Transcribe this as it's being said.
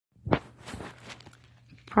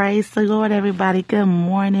Praise the Lord, everybody. Good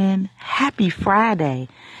morning. Happy Friday.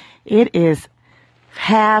 It is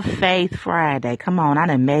Have Faith Friday. Come on, I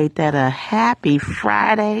done made that a happy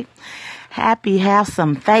Friday. Happy Have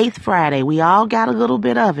Some Faith Friday. We all got a little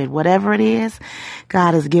bit of it. Whatever it is,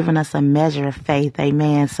 God has given us a measure of faith.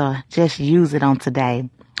 Amen. So just use it on today.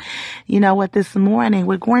 You know what? This morning,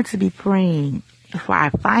 we're going to be praying for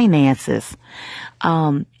our finances.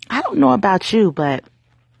 I don't know about you, but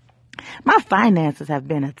my finances have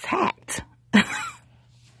been attacked.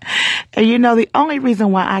 And you know, the only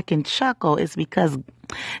reason why I can chuckle is because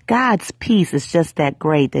God's peace is just that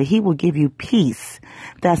great that He will give you peace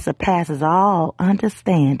that surpasses all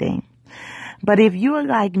understanding. But if you're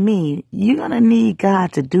like me, you're going to need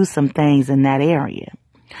God to do some things in that area.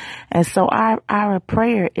 And so our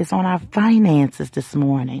prayer is on our finances this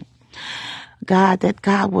morning. That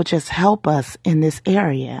God will just help us in this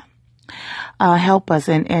area. Help us.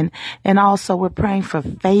 And also we're praying for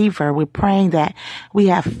favor. We're praying that we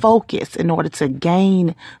have focus in order to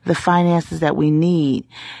gain the finances that we need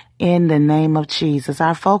in the name of Jesus.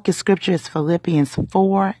 Our focus scripture is Philippians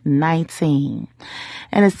 4:19.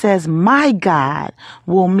 And it says, my God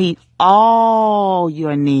will meet all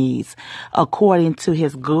your needs according to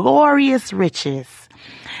His glorious riches.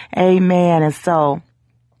 Amen. And so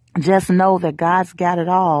just know that God's got it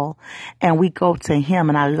all, and we go to Him.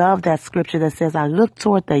 And I love that scripture that says, I look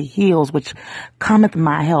toward the hills, which cometh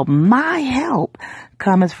my help. My help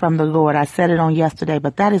cometh from the Lord. I said it on yesterday,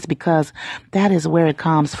 but that is because that is where it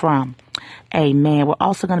comes from. Amen. We're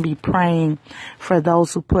also going to be praying for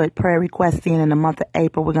those who put prayer requests in the month of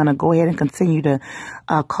April. We're going to go ahead and continue to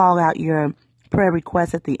call out your prayer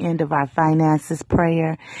requests at the end of our finances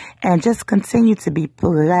prayer, and just continue to be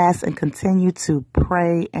blessed and continue to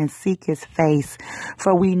pray and seek His face.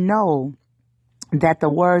 For we know that the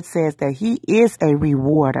word says that He is a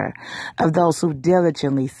rewarder of those who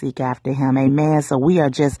diligently seek after Him. Amen. So we're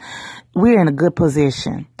in a good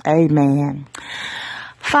position. Amen.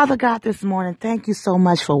 Father God, this morning, thank you so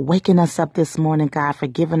much for waking us up this morning, God, for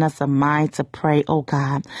giving us a mind to pray, oh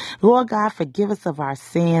God. Lord God, forgive us of our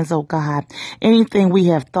sins, oh God. Anything we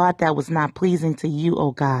have thought that was not pleasing to you,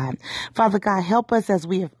 oh God. Father God, help us as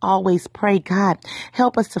we have always prayed, God.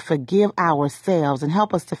 Help us to forgive ourselves and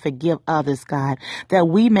help us to forgive others, God, that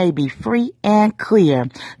we may be free and clear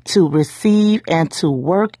to receive and to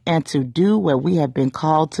work and to do what we have been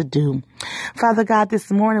called to do. Father God,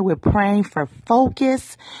 this morning we're praying for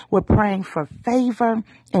focus, we're praying for favor,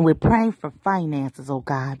 and we're praying for finances, oh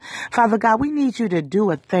God. Father God, we need you to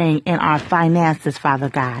do a thing in our finances, Father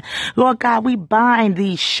God. Lord God, we bind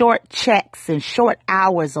these short checks and short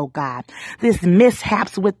hours, oh God. This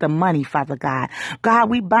mishaps with the money, Father God. God,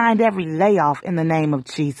 we bind every layoff in the name of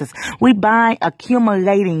Jesus. We bind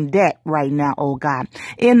accumulating debt right now, oh God,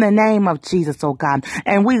 in the name of Jesus, oh God.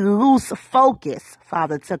 And we lose focus,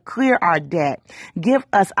 Father, to clear our debt. Give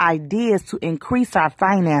us ideas to increase our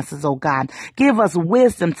finances, oh God. Give us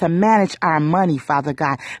wisdom to manage our money, Father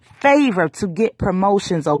God. Favor to get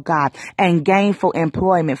promotions, oh God, and gainful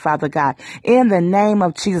employment, Father God. In the name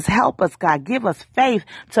of Jesus, help us, God. Give us faith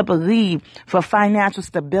to believe for financial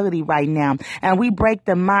stability right now. And we break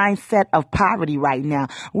the mindset of poverty right now.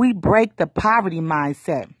 We break the poverty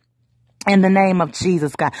mindset. In the name of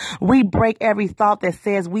Jesus, God, we break every thought that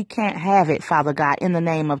says we can't have it, Father God, in the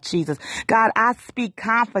name of Jesus. God, I speak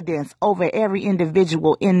confidence over every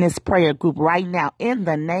individual in this prayer group right now, in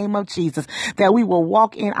the name of Jesus, that we will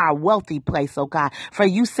walk in our wealthy place, oh God. For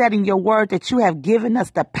you said in your word that you have given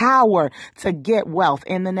us the power to get wealth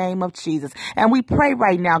in the name of Jesus. And we pray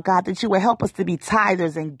right now, God, that you will help us to be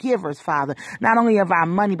tithers and givers, Father, not only of our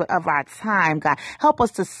money, but of our time, God. Help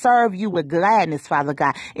us to serve you with gladness, Father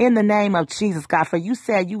God, in the name of Jesus, God, for you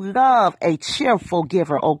said you love a cheerful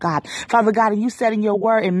giver, oh God. Father God, and you said in your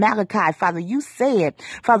word in Malachi, Father, you said,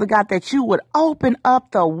 Father God, that you would open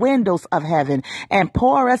up the windows of heaven and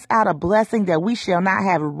pour us out a blessing that we shall not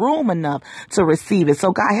have room enough to receive it.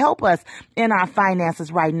 So God, help us in our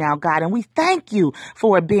finances right now, God, and we thank you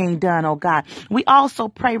for it being done, oh God. We also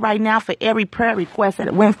pray right now for every prayer request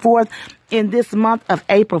that went forth in this month of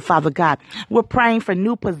April, Father God. We're praying for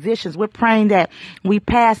new positions. We're praying that we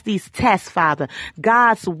pass these tests, Father.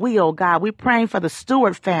 God's will, God. We're praying for the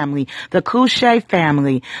Stewart family, the Couche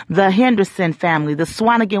family, the Henderson family, the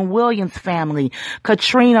Swanigan Williams family,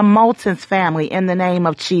 Katrina Moulton's family, in the name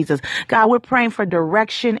of Jesus. God, we're praying for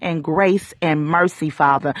direction and grace and mercy,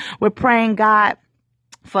 Father. We're praying, God,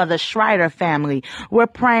 for the Schreider family. We're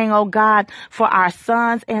praying, oh God, for our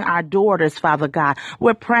sons and our daughters, Father God.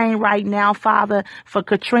 We're praying right now, Father, for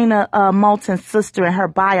Katrina Moulton's sister and her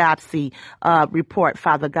biopsy report,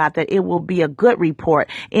 Father God, that it will be a good report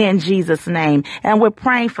in Jesus' name. And we're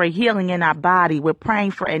praying for healing in our body. We're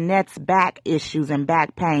praying for Annette's back issues and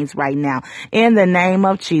back pains right now in the name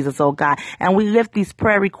of Jesus, oh God. And we lift these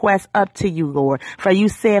prayer requests up to you, Lord. For you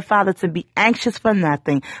said, Father, to be anxious for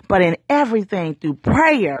nothing, but in everything through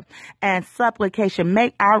prayer and supplication,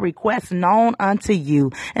 make our requests known unto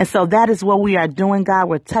you. And so that is what we are doing, God.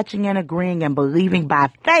 We're touching and agreeing and believing by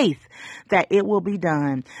faith that it will be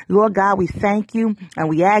done. Lord God, we thank you and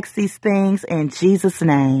we ask these things in Jesus'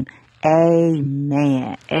 name.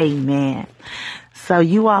 Amen. Amen. So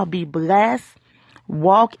you all be blessed.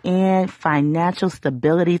 Walk in financial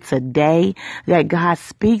stability today. Let God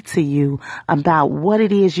speak to you about what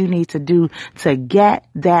it is you need to do to get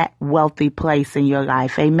that wealthy place in your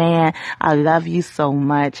life. Amen. I love you so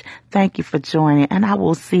much. Thank you for joining, and I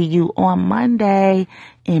will see you on Monday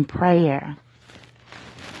in prayer.